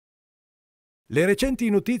Le recenti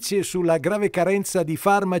notizie sulla grave carenza di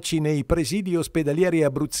farmaci nei presidi ospedalieri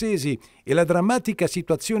abruzzesi e la drammatica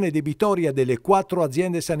situazione debitoria delle 4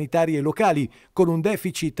 aziende sanitarie locali, con un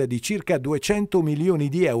deficit di circa 200 milioni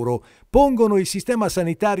di euro, pongono il sistema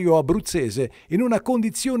sanitario abruzzese in una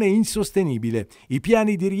condizione insostenibile. I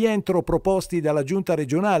piani di rientro proposti dalla Giunta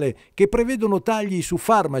regionale, che prevedono tagli su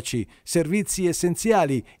farmaci, servizi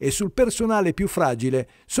essenziali e sul personale più fragile,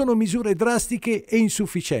 sono misure drastiche e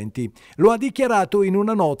insufficienti. Lo ha dichiarato in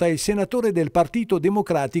una nota il senatore del Partito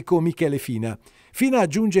Democratico PD Fina. Fina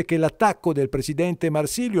aggiunge che l'attacco del presidente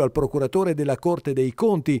Marsilio al procuratore della Corte dei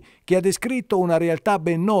Conti, che ha descritto una realtà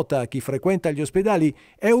ben nota a chi frequenta gli ospedali,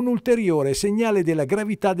 è un ulteriore segnale della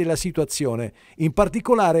gravità della situazione. In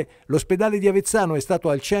particolare, l'ospedale di Avezzano è stato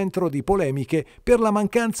al centro di polemiche per la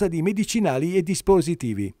mancanza di medicinali e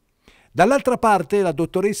dispositivi. Dall'altra parte, la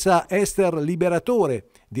dottoressa Esther Liberatore,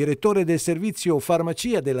 direttore del servizio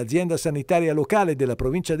Farmacia dell'azienda sanitaria locale della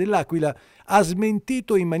provincia dell'Aquila, ha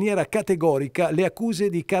smentito in maniera categorica le accuse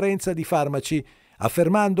di carenza di farmaci,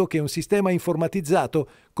 affermando che un sistema informatizzato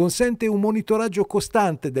consente un monitoraggio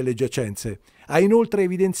costante delle giacenze. Ha inoltre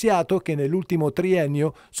evidenziato che nell'ultimo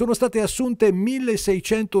triennio sono state assunte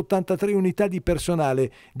 1.683 unità di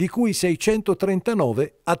personale, di cui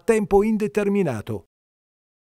 639 a tempo indeterminato.